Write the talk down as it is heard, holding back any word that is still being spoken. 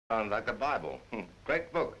Sounds like the Bible.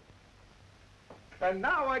 Great book. And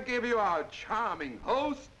now I give you our charming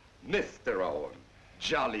host, Mr. Owen.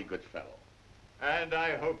 Jolly good fellow. And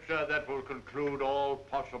I hope, sir, that will conclude all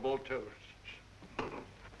possible toasts.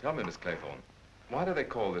 Tell me, Miss Claythorne, why do they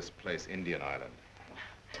call this place Indian Island?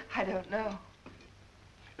 I don't know.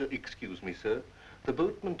 Excuse me, sir. The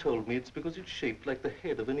boatman told me it's because it's shaped like the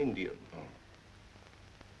head of an Indian.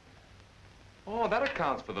 Oh, that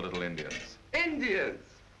accounts for the little Indians. Indians!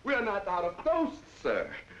 We're not out of toasts, sir.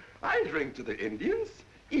 I drink to the Indians,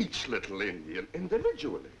 each little Indian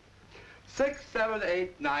individually. 6, 7,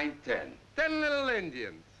 8, 9, 10. 10 little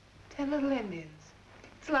Indians. 10 little Indians.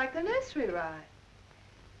 It's like the nursery rhyme.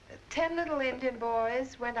 10 little Indian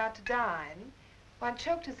boys went out to dine. One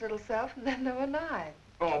choked his little self, and then there were 9.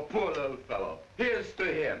 Oh, poor little fellow. Here's to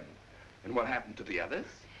him. And what happened to the others?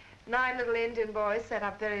 9 little Indian boys sat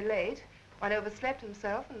up very late. One overslept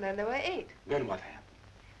himself, and then there were 8. Then what happened?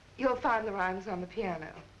 You'll find the rhymes on the piano.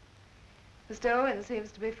 Mr. Owen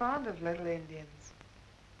seems to be fond of little Indians.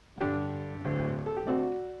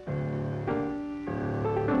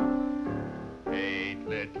 8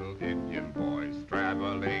 little Indian boys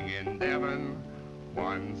traveling in Devon.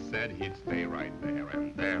 One said he'd stay right there,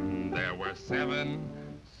 and then there were 7.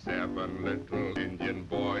 7 little Indian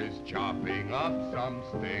boys chopping up some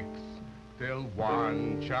sticks, till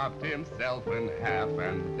one chopped himself in half,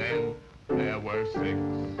 and then there were 6.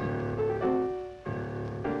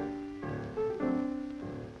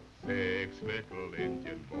 6 little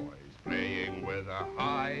Indian boys playing with a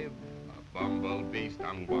hive. A bumblebee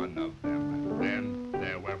stung one of them, and then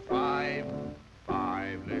there were 5.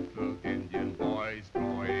 5 little Indian boys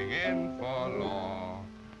going in for law.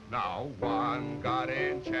 Now one got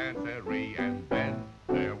in chancery, and then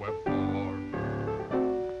there were 4.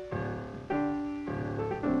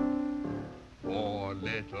 4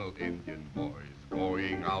 little Indian boys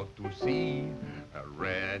going out to sea. A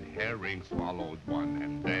red herring swallowed one,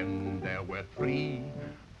 and then there were 3.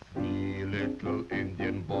 3 little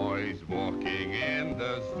Indian boys walking in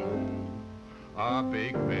the zoo. A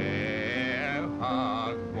big bear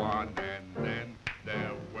hugged one, and then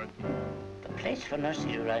there were 2. The place for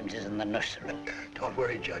nursery rhymes is in the nursery. Don't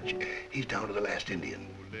worry, Judge. He's down to the last Indian.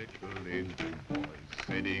 2 little Indian boys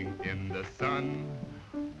sitting in the sun.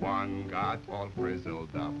 One got all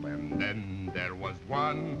frizzled up, and then there was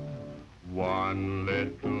 1. 1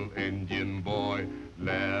 little Indian boy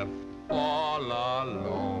left all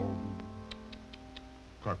alone.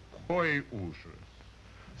 Какой ужас.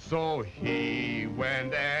 So he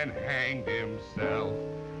went and hanged himself,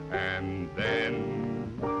 and then